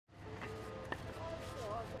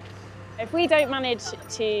If we don't manage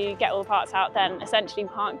to get all the parts out, then essentially we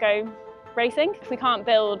can't go racing. If we can't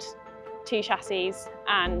build 2 chassis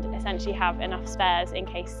and essentially have enough spares in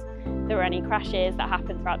case there are any crashes that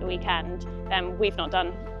happen throughout the weekend, then we've not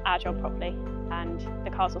done our job properly and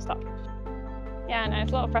the cars will stop. Yeah, no,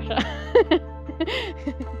 it's a lot of pressure.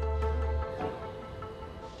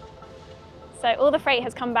 So all the freight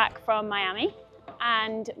has come back from Miami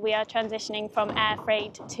and we are transitioning from air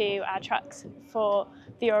freight to our trucks for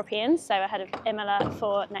the Europeans, so ahead of Imola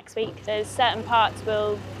for next week. There's certain parts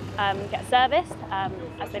will get serviced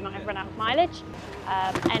as they might have run out of mileage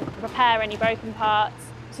and repair any broken parts.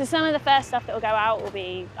 So some of the first stuff that will go out will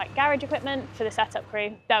be like garage equipment for the setup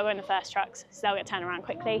crew. They'll go in the first trucks, so they'll get turned around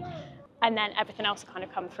quickly. And then everything else will kind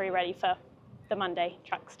of come through ready for the Monday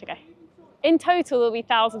trucks to go. In total, there'll be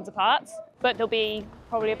thousands of parts, but there'll be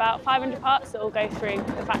probably about 500 parts that will go through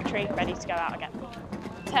the factory ready to go out again.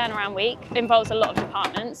 Turnaround week involves a lot of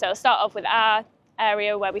departments. So it'll start off with our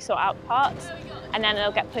area where we sort out the parts, and then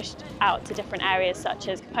they'll get pushed out to different areas such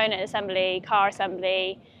as component assembly, car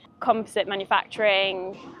assembly, composite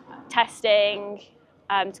manufacturing, testing,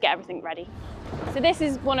 to get everything ready. So this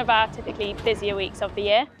is one of our typically busier weeks of the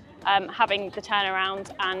year, having the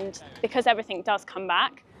turnaround, and because everything does come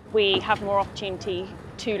back, we have more opportunity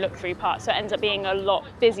to look through parts. So it ends up being a lot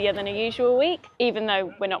busier than a usual week. Even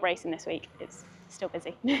though we're not racing this week, it's still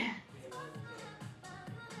busy.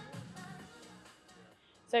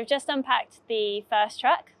 So we've just unpacked the first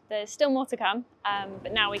truck. There's still more to come,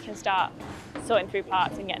 but now we can start sorting through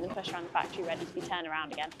parts and getting them pushed around the factory ready to be turned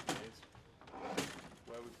around again.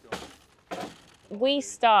 We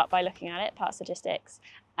start by looking at it, parts logistics,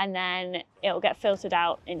 and then it'll get filtered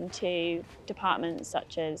out into departments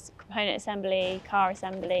such as component assembly, car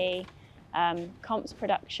assembly, comps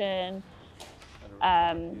production.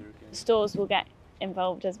 Stores will get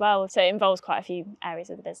involved as well, so it involves quite a few areas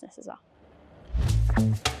of the business as well.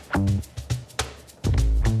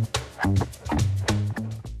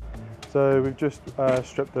 So we've just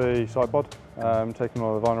stripped the side pod, taken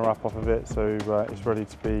all the vinyl wrap off of it, so it's ready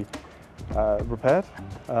to be repaired.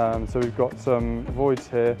 So we've got some voids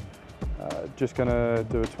here, just going to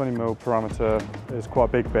do a 20mm parameter. It's quite a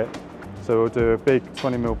big bit, so we'll do a big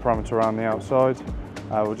 20mm parameter around the outside.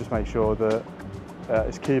 We'll just make sure that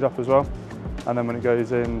it's keyed up as well, and then when it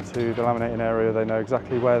goes into the laminating area, they know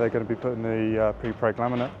exactly where they're going to be putting the pre-preg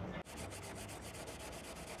laminate.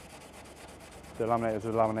 The laminators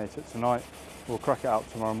will laminate it tonight. We'll crack it out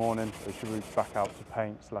tomorrow morning. It should be back out to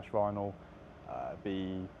paint / vinyl,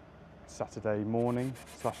 be Saturday morning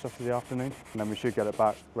 / Saturday afternoon, and then we should get it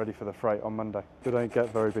back ready for the freight on Monday. We don't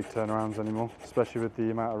get very big turnarounds anymore, especially with the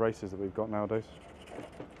amount of races that we've got nowadays.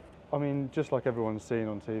 I mean, just like everyone's seen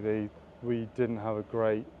on TV, we didn't have a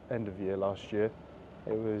great end of year last year.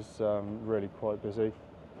 It was really quite busy.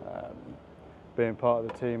 Being part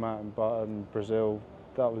of the team out in Brazil,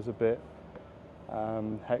 that was a bit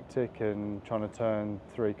hectic, and trying to turn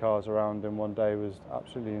 3 cars around in one day was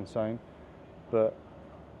absolutely insane. But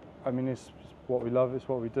I mean, it's what we love, it's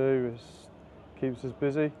what we do, it keeps us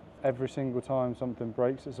busy. Every single time something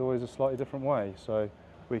breaks, it's always a slightly different way. So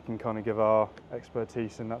we can kind of give our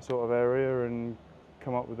expertise in that sort of area and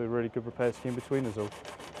come up with a really good repair scheme between us all.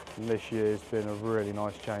 And this year's been a really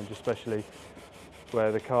nice change, especially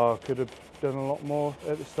where the car could have done a lot more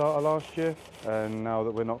at the start of last year. And now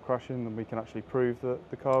that we're not crashing, then we can actually prove that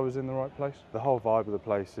the car was in the right place. The whole vibe of the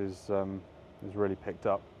place is really picked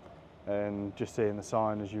up. And just seeing the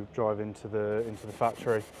sign as you drive into the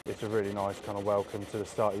factory, it's a really nice kind of welcome to the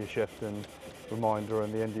start of your shift and reminder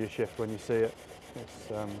on the end of your shift when you see it. It's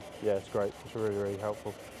yeah, it's great. It's really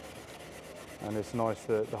helpful, and it's nice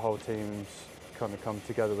that the whole team's kind of come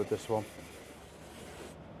together with this one.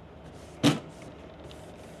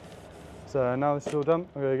 So now this is all done,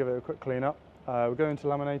 I'm going to give it a quick clean up. We'll go into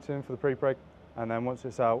laminating for the pre-preg, and then once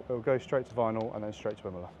it's out, it'll go straight to vinyl and then straight to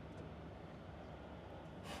Imola.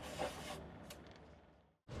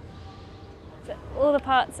 So all the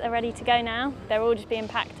parts are ready to go now. They're all just being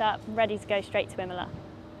packed up, ready to go straight to Imola.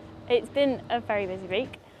 It's been a very busy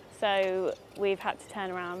week, so we've had to turn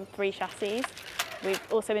around 3 chassis. We've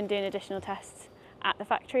also been doing additional tests at the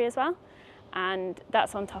factory as well, and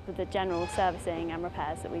that's on top of the general servicing and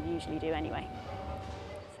repairs that we usually do anyway.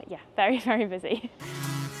 So yeah, very busy.